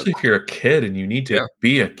 Especially if you're a kid and you need to Yeah,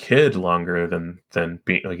 be a kid longer than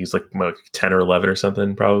being like he's like what, 10 or 11 or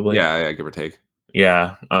something probably. yeah, yeah, give or take.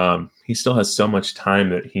 Yeah, he still has so much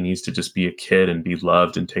time that he needs to just be a kid and be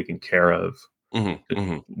loved and taken care of. Hmm, To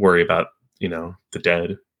hmm. worry about, the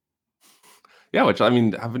dead. Yeah, which I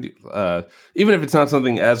mean, even if it's not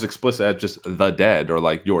something as explicit as just the dead or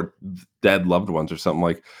like your dead loved ones or something,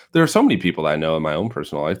 like there are so many people that I know in my own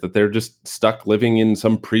personal life that they're just stuck living in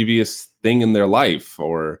some previous thing in their life,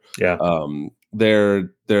 or Yeah,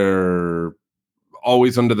 they're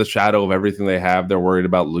always under the shadow of everything they have. They're worried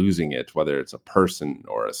about losing it, whether it's a person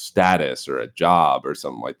or a status or a job or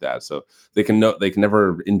something like that. So they can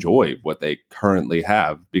never enjoy what they currently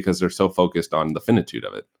have because they're so focused on the finitude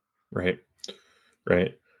of it. right,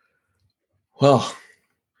 right. Well,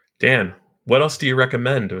 Dan, what else do you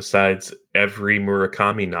recommend besides every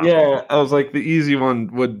Murakami novel? Yeah, I was like the easy one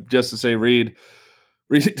would just to say read,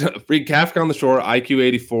 read Kafka on the Shore, IQ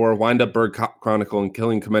 84, Wind Up Bird Chronicle, and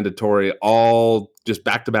Killing Commendatore all just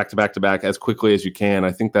back to back to back to back as quickly as you can.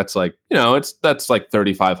 I think that's like that's like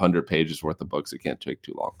 3,500 pages worth of books. It can't take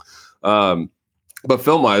too long. But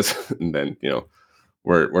film wise, and then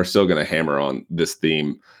we're still gonna hammer on this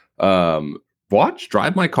theme. Um, Watch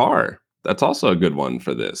Drive My Car. That's also a good one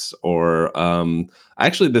for this. Or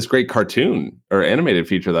actually, this great cartoon or animated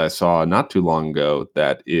feature that I saw not too long ago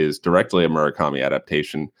that is directly a Murakami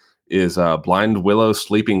adaptation is Blind Willow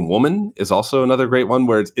Sleeping Woman is also another great one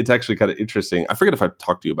where it's actually kind of interesting. I forget if I've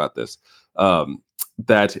talked to you about this.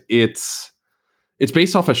 That it's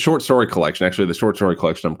based off a short story collection, actually the short story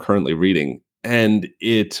collection I'm currently reading, and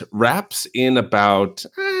it wraps in about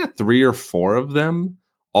 3 or 4 of them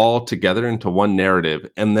all together into one narrative,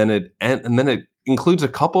 and then it includes a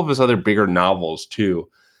couple of his other bigger novels too.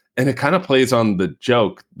 And it kind of plays on the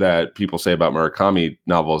joke that people say about Murakami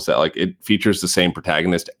novels that like it features the same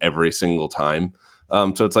protagonist every single time.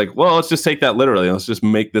 So it's like, well, let's just take that literally. Let's just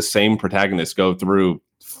make the same protagonist go through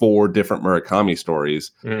 4 different Murakami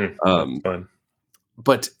stories. That's fun.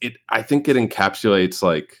 But I think it encapsulates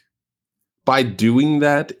like by doing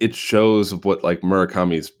that, it shows what like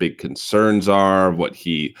Murakami's big concerns are, what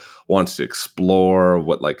he wants to explore,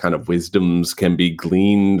 what like kind of wisdoms can be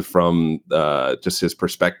gleaned from just his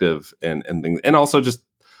perspective and things, and also just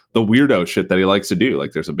the weirdo shit that he likes to do.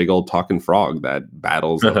 Like there's a big old talking frog that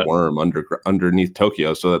battles a worm underneath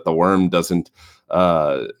Tokyo so that the worm doesn't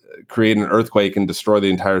create an earthquake and destroy the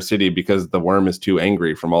entire city because the worm is too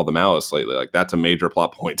angry from all the malice lately. Like that's a major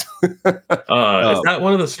plot point. Is that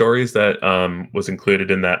one of the stories that was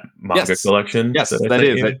included in that manga Yes. collection? Yes, That I that sent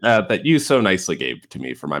is you? that you so nicely gave to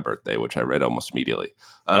me for my birthday, which I read almost immediately.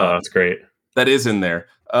 Oh, that's great. That is in there.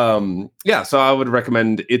 Yeah, so I would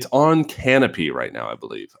recommend it's on Canopy right now, I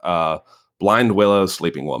believe. Blind Willow,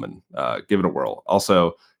 Sleeping Woman. Give it a whirl.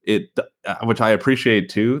 Also, which I appreciate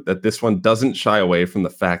too, that this one doesn't shy away from the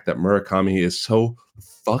fact that Murakami is so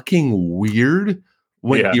fucking weird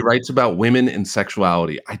when Yeah. he writes about women and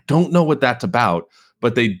sexuality. I don't know what that's about,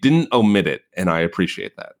 but they didn't omit it, and I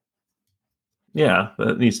appreciate that. Yeah,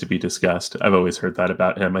 that needs to be discussed. I've always heard that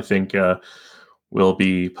about him. I think we'll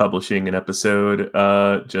be publishing an episode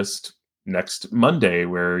just next Monday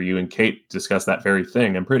where you and Kate discuss that very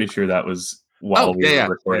thing. I'm pretty sure that was while Oh, we yeah, were yeah.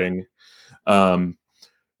 recording. Um,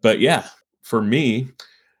 but yeah, for me,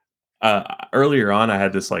 earlier on, I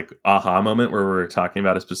had this like aha moment where we were talking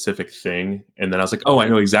about a specific thing, and then I was like, "Oh, I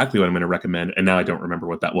know exactly what I'm going to recommend," and now I don't remember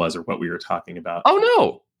what that was or what we were talking about.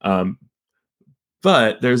 Oh, no. Um,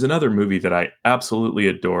 but there's another movie that I absolutely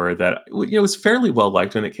adore that was fairly well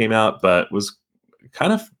liked when it came out, but was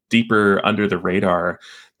kind of deeper under the radar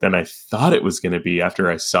than I thought it was going to be after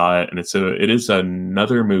I saw it. And it is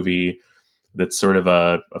another movie that's sort of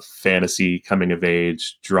a fantasy coming of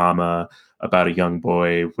age drama about a young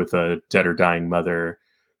boy with a dead or dying mother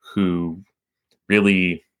who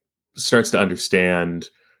really starts to understand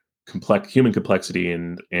human complexity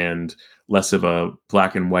and less of a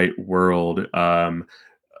black and white world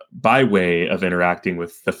by way of interacting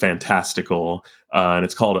with the fantastical, and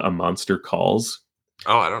it's called A Monster Calls.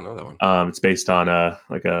 Oh, I don't know that one. It's based on a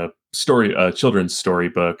children's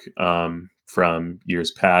storybook from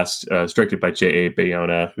years past. It's directed by J.A.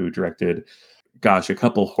 Bayona, who directed, a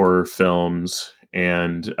couple horror films,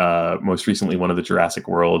 and most recently one of the Jurassic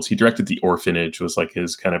Worlds. He directed The Orphanage, was like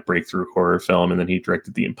his kind of breakthrough horror film, and then he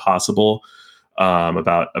directed The Impossible,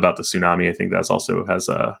 about the tsunami. I think that's also has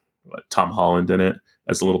Tom Holland in it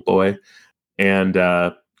as a little boy, and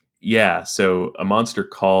yeah, so A Monster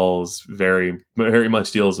Calls very very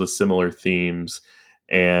much deals with similar themes,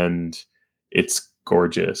 and it's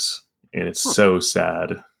gorgeous and it's so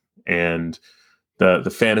sad, and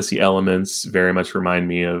the fantasy elements very much remind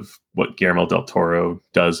me of what Guillermo del Toro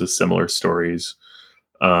does with similar stories,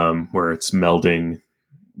 where it's melding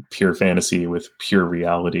pure fantasy with pure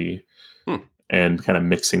reality Hmm. and kind of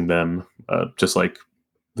mixing them, just like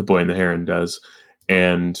The Boy and the Heron does.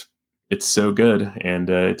 And it's so good. And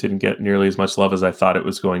it didn't get nearly as much love as I thought it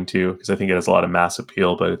was going to, because I think it has a lot of mass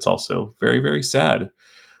appeal, but it's also very, very sad.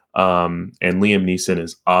 And Liam Neeson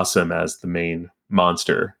is awesome as the main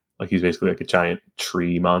monster. Like he's basically like a giant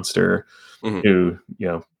tree monster Mhm. who,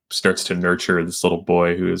 starts to nurture this little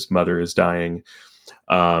boy whose mother is dying.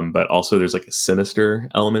 But also there's like a sinister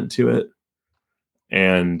element to it.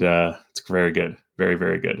 And it's very good. Very,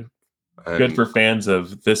 very good. Good And for fans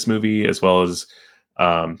of this movie as well as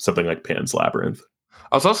something like Pan's Labyrinth.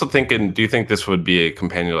 I was also thinking, do you think this would be a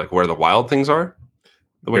companion like Where the Wild Things Are?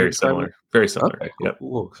 The way you're Very describing similar. it? Very similar. Okay, Yep.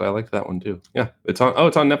 cool. Because I like that one too. Yeah, it's on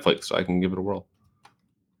Netflix, so I can give it a whirl.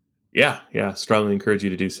 Yeah. Yeah. Strongly encourage you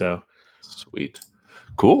to do so. Sweet.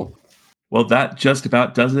 Cool. Well, that just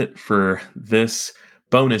about does it for this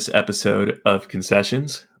bonus episode of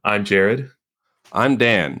Concessions. I'm Jared. I'm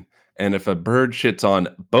Dan. And if a bird shits on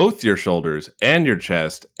both your shoulders and your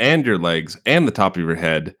chest and your legs and the top of your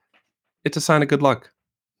head, it's a sign of good luck.